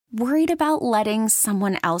Worried about letting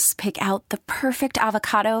someone else pick out the perfect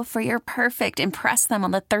avocado for your perfect impress them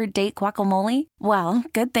on the third date guacamole? Well,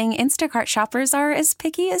 good thing Instacart shoppers are as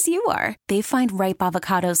picky as you are. They find ripe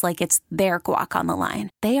avocados like it's their guac on the line.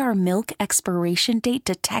 They are milk expiration date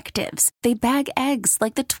detectives. They bag eggs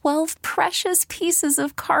like the 12 precious pieces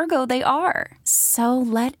of cargo they are. So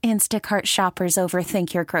let Instacart shoppers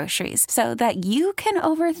overthink your groceries so that you can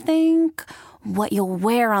overthink what you'll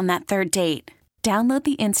wear on that third date. Download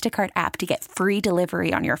the Instacart app to get free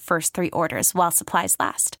delivery on your first 3 orders while supplies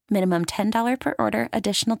last. Minimum $10 per order.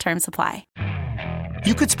 Additional terms apply.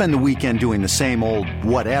 You could spend the weekend doing the same old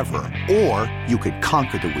whatever, or you could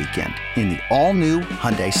conquer the weekend in the all-new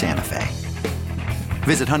Hyundai Santa Fe.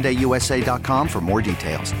 Visit HyundaiUSA.com for more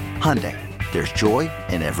details. Hyundai, there's joy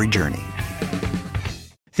in every journey.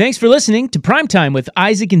 Thanks for listening to Primetime with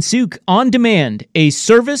Isaac and Suk on Demand, a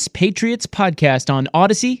Service Patriots podcast on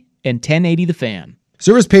Odyssey and 1080 The Fan.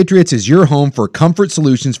 Service Patriots is your home for comfort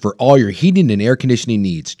solutions for all your heating and air conditioning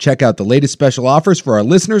needs. Check out the latest special offers for our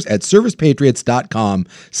listeners at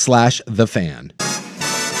servicepatriots.com/thefan.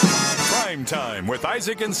 Prime Time with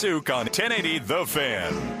Isaac and Suk on 1080 The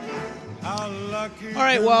Fan. All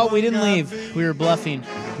right, well, we didn't leave. We were bluffing.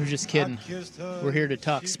 We were just kidding. We're here to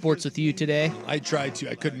talk sports with you today. I tried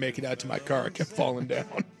to. I couldn't make it out to my car. I kept falling down.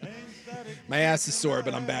 My ass is sore,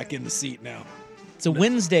 but I'm back in the seat now. It's a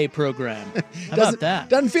Wednesday program. How about that?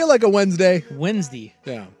 Doesn't feel like a Wednesday. Wednesday.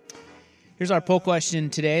 Yeah. Here's our poll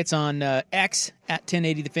question today. It's on X at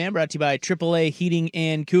 1080 The Fan, brought to you by AAA Heating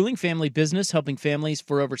and Cooling, family business, helping families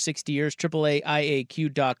for over 60 years,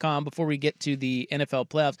 AAAIAQ.com. Before we get to the NFL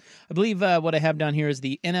playoffs, I believe what I have down here is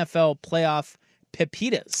the NFL playoff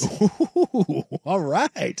pepitas. Ooh, all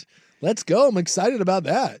right. Let's go. I'm excited about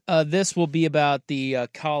that. This will be about the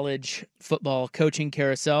college football coaching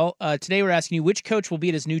carousel. Today we're asking you which coach will be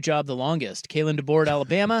at his new job the longest. Kalen DeBoer at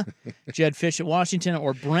Alabama, Jed Fish at Washington,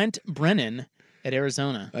 or Brent Brennan at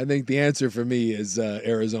Arizona? I think the answer for me is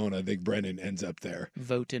Arizona. I think Brennan ends up there.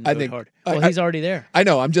 Vote hard. Well, he's already there. I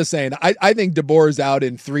know. I'm just saying. I think DeBoer's out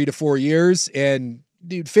in 3 to 4 years, and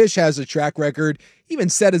dude, Fish has a track record. He even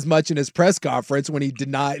said as much in his press conference when he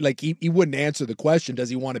denied, like he wouldn't answer the question, does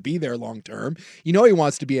he want to be there long term? You know he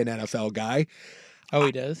wants to be an NFL guy. Oh,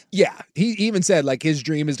 he does? Yeah. He even said, like, his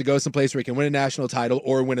dream is to go someplace where he can win a national title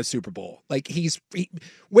or win a Super Bowl. Like,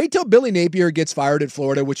 wait till Billy Napier gets fired at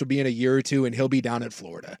Florida, which will be in a year or two, and he'll be down at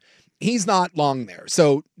Florida. He's not long there.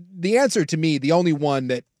 So the answer to me, the only one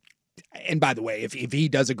that, and by the way, if he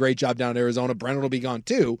does a great job down in Arizona, Brennan will be gone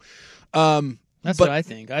too. That's what I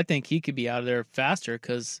think. I think he could be out of there faster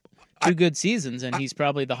because 2 good seasons, and he's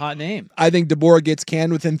probably the hot name. I think DeBoer gets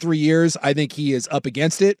canned within 3 years. I think he is up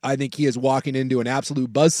against it. I think he is walking into an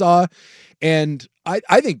absolute buzzsaw. And I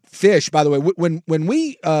think Fish, by the way, when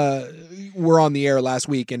we were on the air last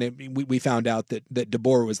week and we found out that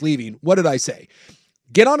DeBoer was leaving, what did I say?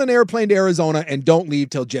 Get on an airplane to Arizona and don't leave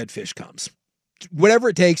till Jed Fish comes. Whatever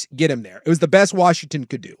it takes, get him there. It was the best Washington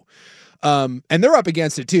could do. And they're up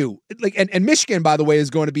against it too. Like, and Michigan, by the way,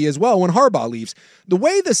 is going to be as well when Harbaugh leaves. The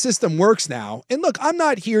way the system works now, and look, I'm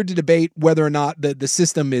not here to debate whether or not the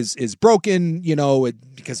system is broken,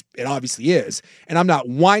 because it obviously is. And I'm not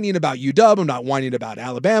whining about UW. I'm not whining about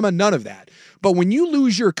Alabama, none of that. But when you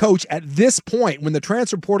lose your coach at this point, when the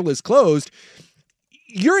transfer portal is closed,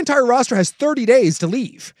 your entire roster has 30 days to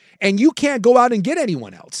leave, and you can't go out and get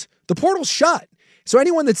anyone else. The portal's shut. So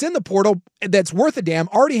anyone that's in the portal that's worth a damn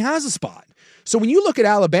already has a spot. So when you look at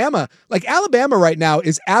Alabama, like Alabama right now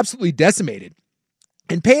is absolutely decimated.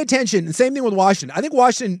 And pay attention, and same thing with Washington. I think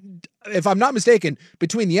Washington, if I'm not mistaken,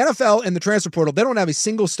 between the NFL and the transfer portal, they don't have a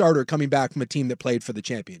single starter coming back from a team that played for the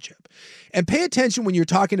championship. And pay attention when you're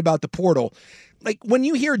talking about the portal. Like when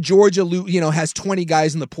you hear Georgia, has 20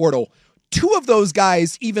 guys in the portal, 2 of those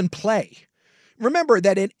guys even play. Remember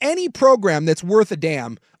that in any program that's worth a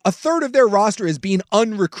damn, a third of their roster is being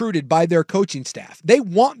unrecruited by their coaching staff. They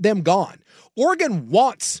want them gone. Oregon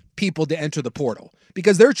wants people to enter the portal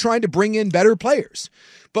because they're trying to bring in better players.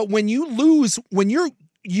 But when you're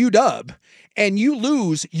UW and you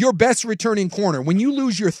lose your best returning corner, when you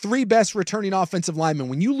lose your 3 best returning offensive linemen,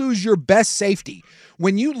 when you lose your best safety,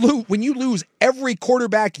 when you lose every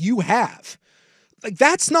quarterback you have, like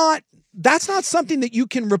that's not something that you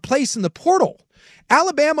can replace in the portal.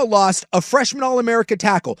 Alabama lost a freshman All-America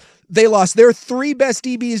tackle. They lost their 3 best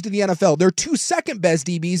DBs to the NFL, their 2 second best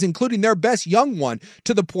DBs, including their best young one,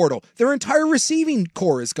 to the portal. Their entire receiving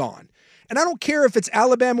core is gone. And I don't care if it's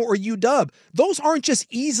Alabama or UW. Those aren't just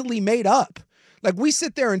easily made up. Like we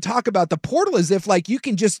sit there and talk about the portal as if like you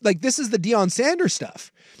can just, like this is the Deion Sanders stuff.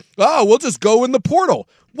 Oh, we'll just go in the portal.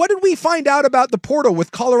 What did we find out about the portal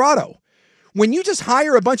with Colorado? When you just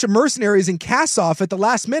hire a bunch of mercenaries and cast off at the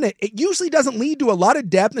last minute, it usually doesn't lead to a lot of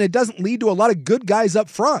depth and it doesn't lead to a lot of good guys up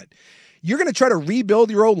front. You're going to try to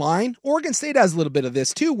rebuild your O-line. Oregon State has a little bit of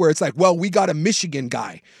this too, where it's like, well, we got a Michigan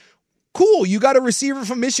guy. Cool, you got a receiver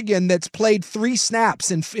from Michigan that's played 3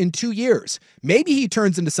 snaps in 2 years. Maybe he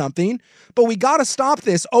turns into something, but we got to stop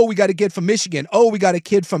this. Oh, we got a kid from Michigan. Oh, we got a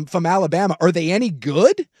kid from Alabama. Are they any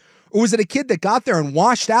good? Or was it a kid that got there and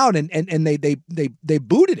washed out and they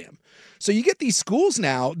booted him? So you get these schools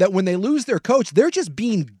now that when they lose their coach, they're just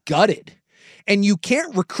being gutted. And you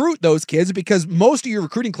can't recruit those kids because most of your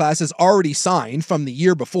recruiting class is already signed from the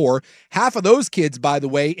year before. Half of those kids, by the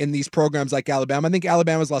way, in these programs like Alabama, I think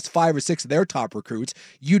Alabama's lost 5 or 6 of their top recruits.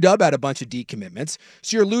 UW had a bunch of decommitments.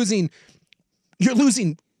 So you're losing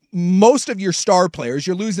most of your star players.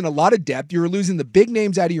 You're losing a lot of depth. You're losing the big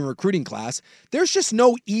names out of your recruiting class. There's just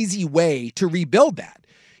no easy way to rebuild that.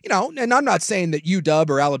 You know, and I'm not saying that UW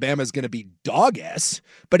or Alabama is going to be dog-ass,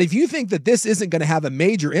 but if you think that this isn't going to have a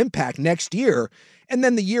major impact next year, and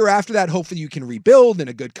then the year after that, hopefully you can rebuild and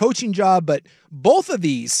a good coaching job. But both of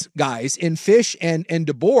these guys in Fish and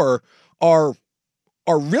DeBoer are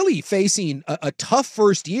really facing a tough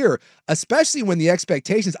first year, especially when the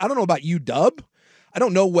expectations, I don't know about UW. I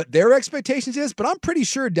don't know what their expectations is, but I'm pretty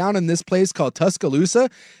sure down in this place called Tuscaloosa,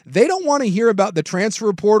 they don't want to hear about the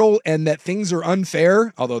transfer portal and that things are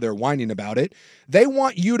unfair, although they're whining about it. They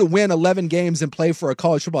want you to win 11 games and play for a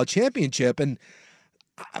college football championship, and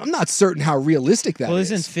I'm not certain how realistic that is. Well,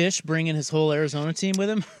 isn't Fish bringing his whole Arizona team with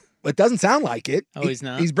him? It doesn't sound like it. Oh, he's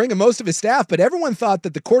not? He's bringing most of his staff, but everyone thought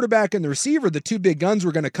that the quarterback and the receiver, the 2 big guns,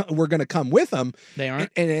 were going to come with him. They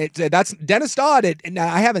aren't? And that's Dennis Dodd. And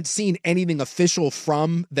I haven't seen anything official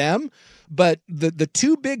from them, but the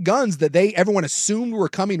 2 big guns that everyone assumed were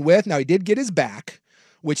coming with, now he did get his back,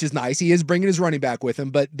 which is nice. He is bringing his running back with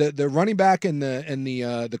him, but the running back and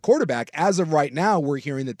the quarterback, as of right now, we're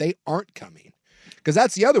hearing that they aren't coming. Because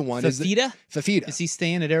that's the other one. Fafita. Is he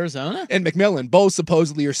staying at Arizona? And McMillan. Both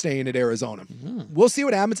supposedly are staying at Arizona. Mm-hmm. We'll see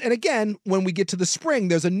what happens. And again, when we get to the spring,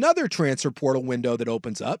 there's another transfer portal window that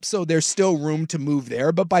opens up. So there's still room to move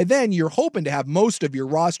there. But by then, you're hoping to have most of your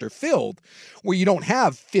roster filled where you don't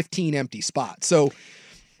have 15 empty spots. So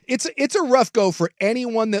it's a rough go for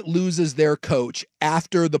anyone that loses their coach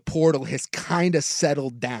after the portal has kind of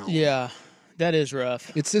settled down. Yeah, that is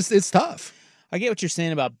rough. It's tough. I get what you're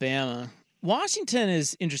saying about Bama. Washington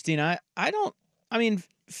is interesting.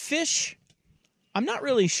 Fish, I'm not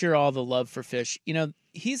really sure all the love for Fish. You know,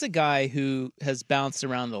 he's a guy who has bounced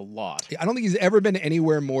around a lot. I don't think he's ever been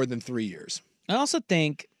anywhere more than 3 years. I also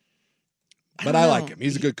think... But I like him.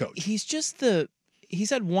 He's a good coach. He's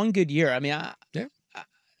had one good year. I mean,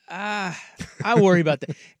 I worry about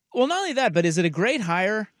that. Well, not only that, but is it a great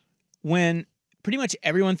hire when pretty much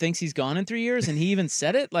everyone thinks he's gone in 3 years and he even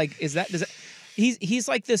said it? Like, he's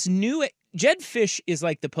like this new... Jed Fish is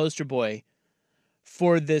like the poster boy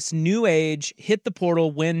for this new age, hit the portal,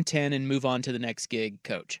 win 10, and move on to the next gig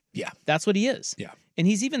coach. Yeah. That's what he is. Yeah. And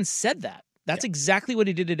he's even said that. That's exactly what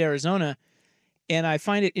he did at Arizona. And I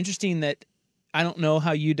find it interesting that I don't know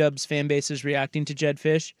how UW's fan base is reacting to Jed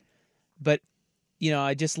Fish, but, you know,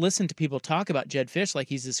 I just listen to people talk about Jed Fish like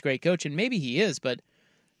he's this great coach, and maybe he is, but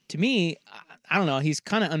to me, I don't know, he's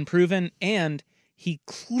kind of unproven, and he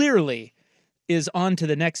clearly is on to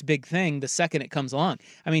the next big thing the second it comes along.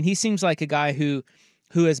 I mean, he seems like a guy who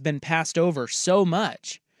has been passed over so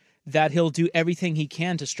much that he'll do everything he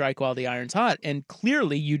can to strike while the iron's hot. And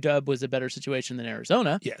clearly UW was a better situation than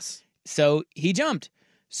Arizona. Yes. So he jumped.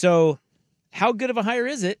 So how good of a hire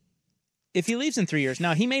is it if he leaves in 3 years?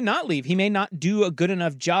 Now, he may not leave. He may not do a good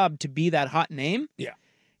enough job to be that hot name. Yeah.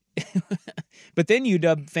 But then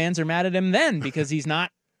UW fans are mad at him then because he's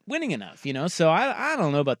not winning enough, you know? So I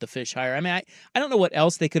don't know about the Fish hire. I mean, I don't know what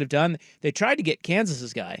else they could have done. They tried to get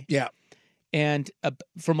Kansas's guy. Yeah. And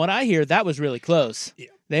from what I hear, that was really close. Yeah.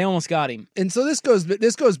 They almost got him. And so this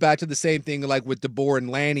goes back to the same thing like with DeBoer and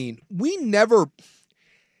Lanning. We never...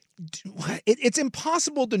 It's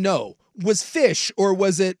impossible to know. Was Fish or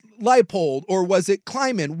was it Leipold or was it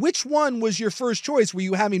Kleiman? Which one was your first choice? Were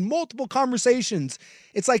you having multiple conversations?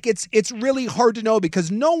 It's like it's really hard to know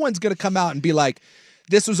because no one's going to come out and be like,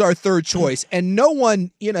 this was our third choice. And no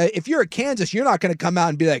one, you know, if you're at Kansas, you're not going to come out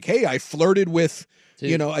and be like, hey, I flirted with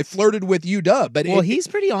UW. But he's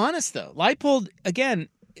pretty honest, though. Leipold, again,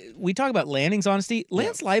 we talk about Lanning's honesty.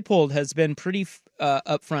 Lance Leipold has been pretty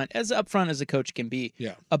upfront as a coach can be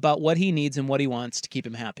about what he needs and what he wants to keep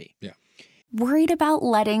him happy. Yeah. Worried about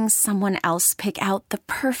letting someone else pick out the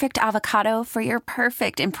perfect avocado for your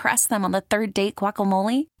perfect impress them on the third date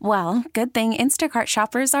guacamole? Well, good thing Instacart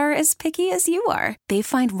shoppers are as picky as you are. They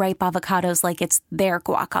find ripe avocados like it's their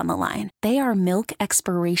guac on the line. They are milk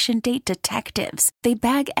expiration date detectives. They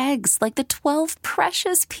bag eggs like the 12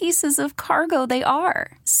 precious pieces of cargo they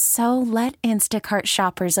are. So let Instacart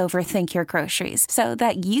shoppers overthink your groceries so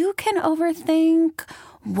that you can overthink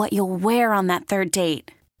what you'll wear on that third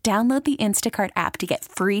date. Download the Instacart app to get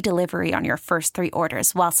free delivery on your first 3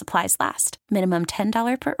 orders while supplies last. Minimum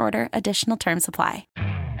 $10 per order. Additional terms apply.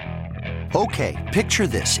 Okay, picture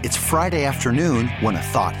this. It's Friday afternoon when a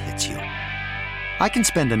thought hits you. I can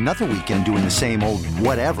spend another weekend doing the same old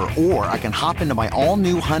whatever, or I can hop into my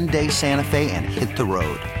all-new Hyundai Santa Fe and hit the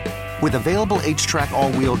road. With available H-Track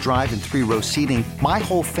all-wheel drive and 3-row seating, my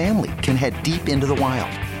whole family can head deep into the wild.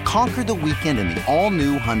 Conquer the weekend in the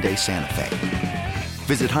all-new Hyundai Santa Fe.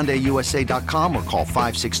 Visit HyundaiUSA.com or call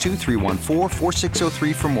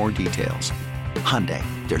 562-314-4603 for more details. Hyundai,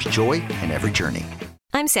 there's joy in every journey.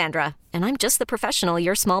 I'm Sandra, and I'm just the professional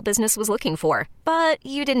your small business was looking for. But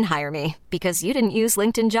you didn't hire me because you didn't use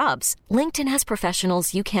LinkedIn Jobs. LinkedIn has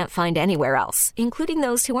professionals you can't find anywhere else, including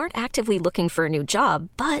those who aren't actively looking for a new job,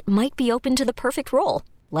 but might be open to the perfect role,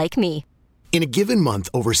 like me. In a given month,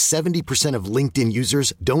 over 70% of LinkedIn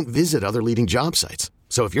users don't visit other leading job sites.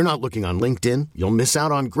 So if you're not looking on LinkedIn, you'll miss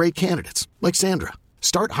out on great candidates like Sandra.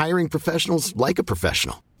 Start hiring professionals like a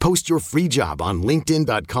professional. Post your free job on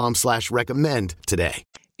linkedin.com/recommend today.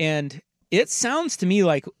 And it sounds to me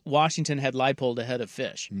like Washington had Leipold ahead of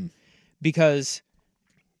Fish because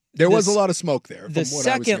there was a lot of smoke there. The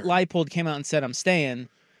second Leipold came out and said, I'm staying,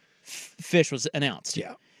 Fish was announced.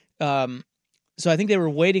 Yeah. So I think they were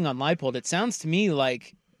waiting on Leipold. It sounds to me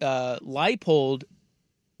like Leipold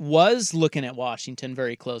was looking at Washington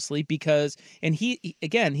very closely because, and he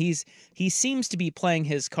seems to be playing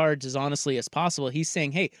his cards as honestly as possible. He's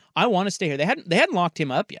saying, "Hey, I want to stay here." They hadn't locked him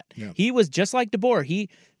up yet. Yeah. He was just like DeBoer.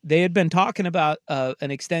 They had been talking about an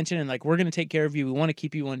extension and like, we're going to take care of you. We want to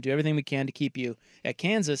keep you. We want to do everything we can to keep you at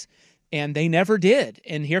Kansas, and they never did.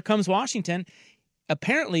 And here comes Washington.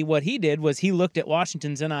 Apparently, what he did was he looked at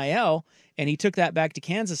Washington's NIL and he took that back to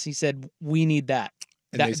Kansas. He said, "We need that."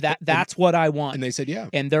 That's what I want. And they said, yeah.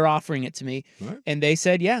 And they're offering it to me. Right. And they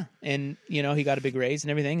said, yeah. And, he got a big raise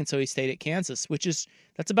and everything. And so he stayed at Kansas,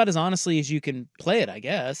 that's about as honestly as you can play it, I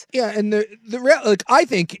guess. Yeah. And I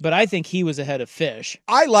think he was ahead of Fish.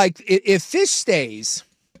 If Fish stays,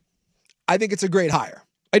 I think it's a great hire.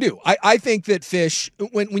 I do. I think that Fish,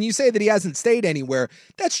 when you say that he hasn't stayed anywhere,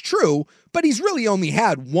 that's true, but he's really only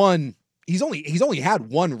had one, he's only had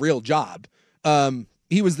one real job.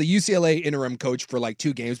 He was the UCLA interim coach for like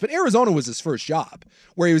 2 games, but Arizona was his first job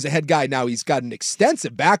where he was a head guy. Now he's got an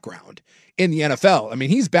extensive background in the NFL. I mean,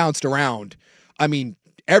 he's bounced around,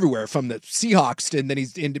 everywhere from the Seahawks, and then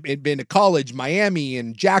he's been to college, Miami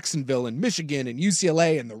and Jacksonville and Michigan and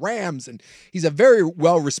UCLA and the Rams. And he's a very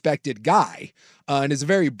well-respected guy and is a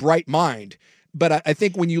very bright mind. But I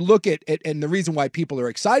think when you look at and the reason why people are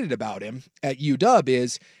excited about him at UW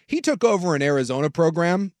is he took over an Arizona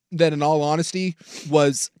program that, in all honesty,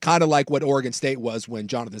 was kind of like what Oregon State was when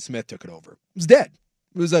Jonathan Smith took it over. It was dead.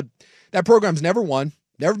 That program's never won,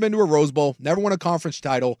 never been to a Rose Bowl, never won a conference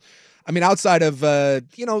title. I mean, outside of, it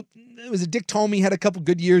was Dick Tomey had a couple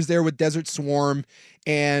good years there with Desert Swarm,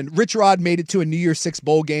 and Rich Rod made it to a New Year's Six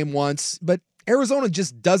bowl game once, but Arizona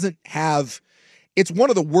just doesn't have, it's one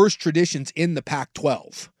of the worst traditions in the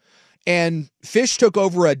Pac-12. And Fish took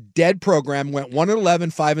over a dead program, went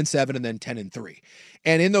 1-11, 5-7, and then 10-3.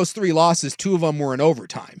 And in those 3 losses, 2 of them were in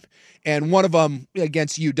overtime. And one of them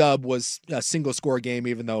against UW was a single score game,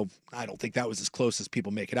 even though I don't think that was as close as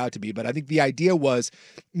people make it out to be. But I think the idea was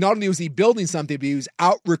not only was he building something, but he was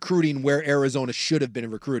out recruiting where Arizona should have been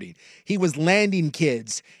recruiting. He was landing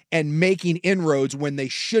kids and making inroads when they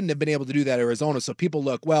shouldn't have been able to do that at Arizona. So people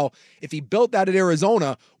look, well, if he built that at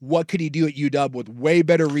Arizona, what could he do at UW with way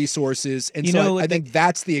better resources? And I think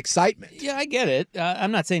that's the excitement. Yeah, I get it.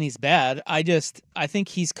 I'm not saying he's bad. I think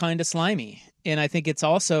he's kind of slimy. And I think it's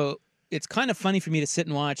kind of funny for me to sit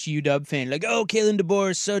and watch UW fans like, oh, Kalen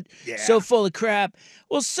DeBoer is so full of crap.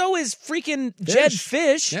 Well, so is freaking Jed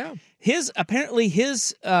Fish. Yeah. His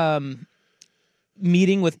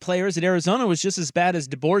meeting with players at Arizona was just as bad as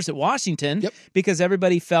DeBoer's at Washington. Yep. Because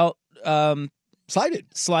everybody felt slighted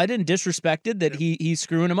and disrespected that he's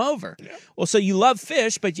screwing him over. Yeah. Well, so you love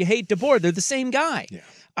Fish, but you hate DeBoer. They're the same guy. Yeah.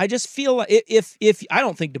 I just feel like if I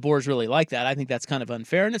don't think DeBoer's really like that. I think that's kind of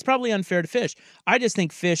unfair, and it's probably unfair to Fish. I just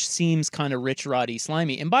think Fish seems kind of rich, roddy,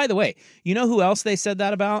 slimy. And by the way, you know who else they said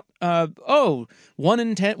that about? 1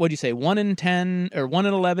 in 10. What'd you say? 1 in 10 or 1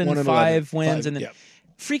 in 11, 5 wins, and then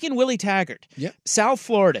freaking Willie Taggart. Yep. South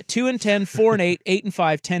Florida, 2 and 10, 4 and 8, 8 and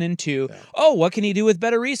 5, 10 and 2. Yeah. Oh, what can he do with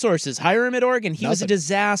better resources? Hire him at Oregon. He was a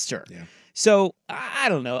disaster. Yeah. So I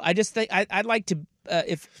don't know. I just think I'd like to.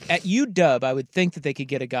 If at UW, I would think that they could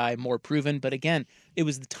get a guy more proven, but again, it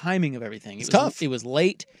was the timing of everything. It was tough. It was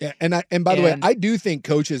late. Yeah, and by the way, I do think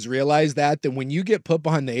coaches realize that when you get put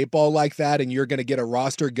behind the 8 ball like that, and you're going to get a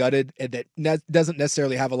roster gutted that doesn't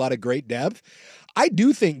necessarily have a lot of great depth. I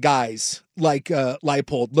do think guys like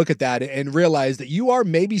Leipold look at that and realize that you are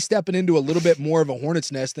maybe stepping into a little bit more of a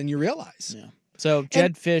hornet's nest than you realize. Yeah. So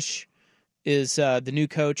Jed Fish is the new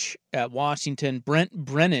coach at Washington. Brent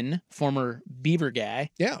Brennan, former Beaver guy,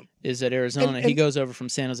 is at Arizona. And he goes over from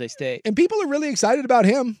San Jose State. And people are really excited about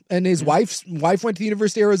him. And his wife went to the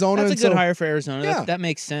University of Arizona. That's a good hire for Arizona. Yeah. That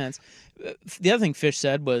makes sense. The other thing Fish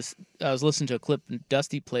said was, I was listening to a clip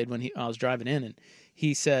Dusty played when I was driving in, and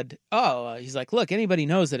he said, he's like, look, anybody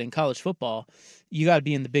knows that in college football, you got to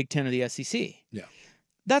be in the Big Ten or the SEC. Yeah.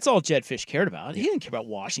 That's all Jed Fish cared about. He didn't care about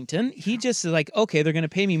Washington. He just is like, okay, they're going to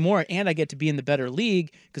pay me more, and I get to be in the better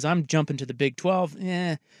league because I'm jumping to the Big 12.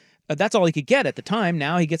 That's all he could get at the time.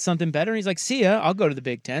 Now he gets something better, and he's like, see ya, I'll go to the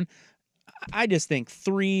Big Ten. I just think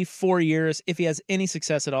 3-4 years, if he has any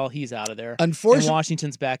success at all, he's out of there. Unfortunately, and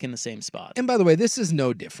Washington's back in the same spot. And by the way, this is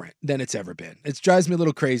no different than it's ever been. It drives me a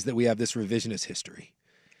little crazy that we have this revisionist history.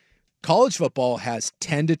 College football has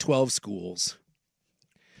 10 to 12 schools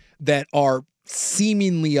that are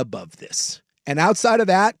seemingly above this. And outside of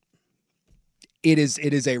that, it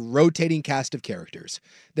is a rotating cast of characters.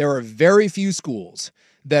 There are very few schools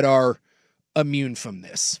that are immune from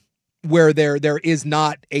this, where there is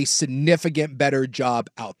not a significant better job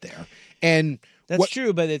out there. And that's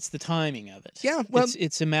true, but it's the timing of it. Yeah, well,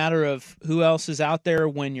 it's a matter of who else is out there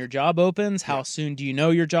when your job opens. How soon do you know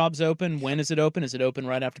your job's open? When is it open? Is it open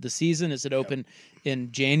right after the season? Is it open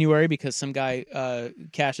in January because some guy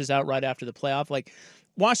cashes out right after the playoff? Like,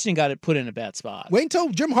 Washington got it put in a bad spot. Wait until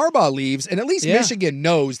Jim Harbaugh leaves, and at least Michigan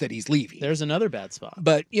knows that he's leaving. There's another bad spot.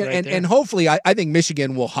 But and hopefully, I think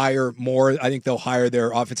Michigan will hire more. I think they'll hire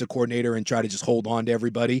their offensive coordinator and try to just hold on to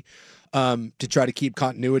everybody to try to keep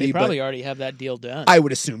continuity. They probably already have that deal done. I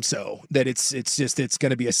would assume so. That it's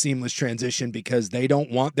going to be a seamless transition because they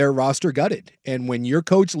don't want their roster gutted. And when your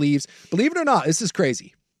coach leaves, believe it or not, this is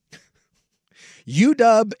crazy.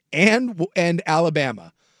 UW and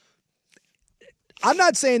Alabama. I'm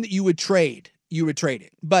not saying that you would trade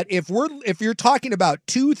it, but if you're talking about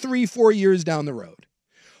 2, 3, 4 years down the road,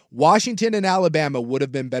 Washington and Alabama would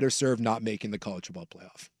have been better served not making the college football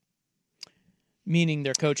playoff. Meaning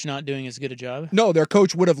their coach not doing as good a job? No, their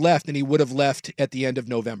coach would have left, and he would have left at the end of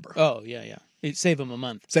November. Oh, yeah. It'd save him a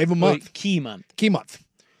month. Key month.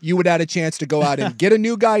 You would have had a chance to go out and get a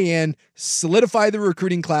new guy in, solidify the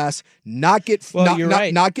recruiting class, not get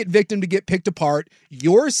victim to get picked apart.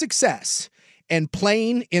 Your success and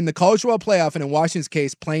playing in the college football playoff, and in Washington's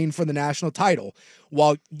case, playing for the national title,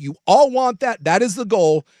 while you all want that is the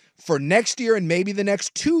goal for next year and maybe the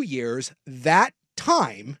next 2 years, that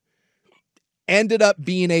time ended up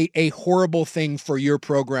being a horrible thing for your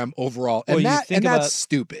program overall. And that's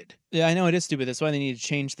stupid. Yeah, I know it is stupid. That's why they need to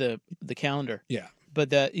change the calendar. Yeah.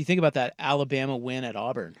 But you think about that Alabama win at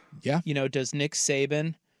Auburn. Yeah. Does Nick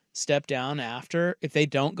Saban step down after if they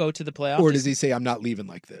don't go to the playoffs? Or does he say, I'm not leaving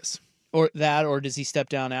like this? Or does he step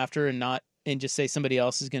down after and just say somebody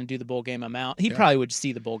else is going to do the bowl game? I'm out. He probably would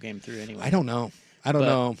see the bowl game through anyway. I don't know.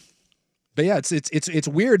 But yeah, it's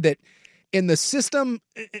weird that in the system,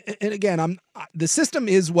 and again, the system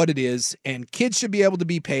is what it is, and kids should be able to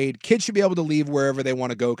be paid. Kids should be able to leave wherever they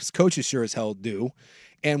want to go because coaches sure as hell do.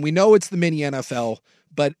 And we know it's the mini NFL,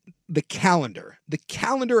 but the calendar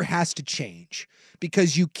has to change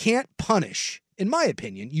because you can't punish, in my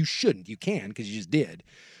opinion, you shouldn't. You can because you just did.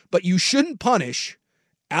 But you shouldn't punish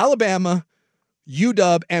Alabama,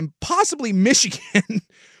 UW, and possibly Michigan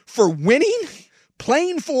for winning,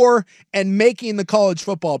 playing for, and making the college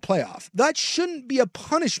football playoff. That shouldn't be a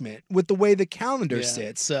punishment with the way the calendar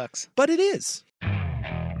sits. It sucks. But it is.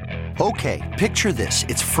 Okay, picture this.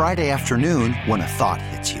 It's Friday afternoon when a thought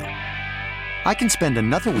hits you. I can spend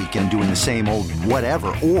another weekend doing the same old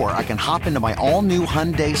whatever, or I can hop into my all-new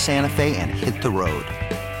Hyundai Santa Fe and hit the road.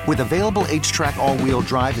 With available H-Track all-wheel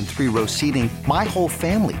drive and 3-row seating, my whole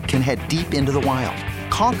family can head deep into the wild.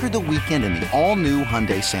 Conquer the weekend in the all-new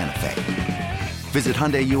Hyundai Santa Fe. Visit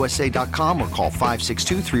HyundaiUSA.com or call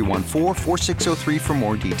 562-314-4603 for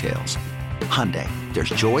more details. Hyundai, there's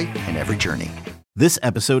joy in every journey. This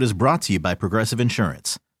episode is brought to you by Progressive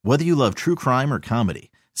Insurance. Whether you love true crime or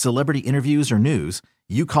comedy, celebrity interviews or news,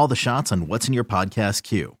 you call the shots on what's in your podcast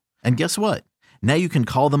queue. And guess what? Now you can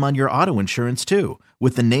call them on your auto insurance too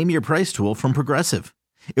with the Name Your Price tool from Progressive.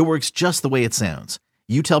 It works just the way it sounds.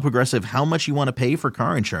 You tell Progressive how much you want to pay for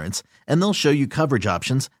car insurance, and they'll show you coverage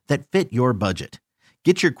options that fit your budget.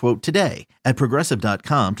 Get your quote today at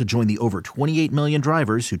Progressive.com to join the over 28 million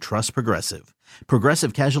drivers who trust Progressive.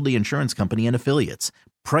 Progressive Casualty Insurance Company and Affiliates.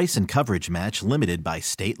 Price and coverage match limited by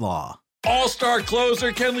state law. All-star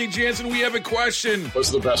closer Kenley Jansen, we have a question. What's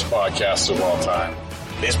the best podcast of all time?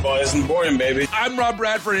 Baseball isn't boring, baby. I'm Rob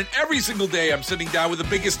Bradford, and every single day I'm sitting down with the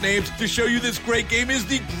biggest names to show you this great game is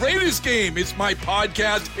the greatest game. It's my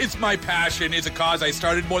podcast. It's my passion. It's a cause I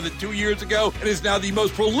started more than 2 years ago and is now the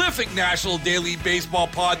most prolific national daily baseball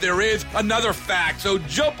pod there is. Another fact, so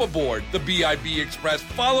jump aboard the BIB Express.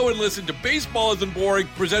 Follow and listen to Baseball Isn't Boring,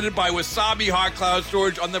 presented by Wasabi Hot Cloud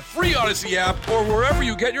Storage on the free Odyssey app or wherever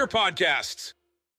you get your podcasts.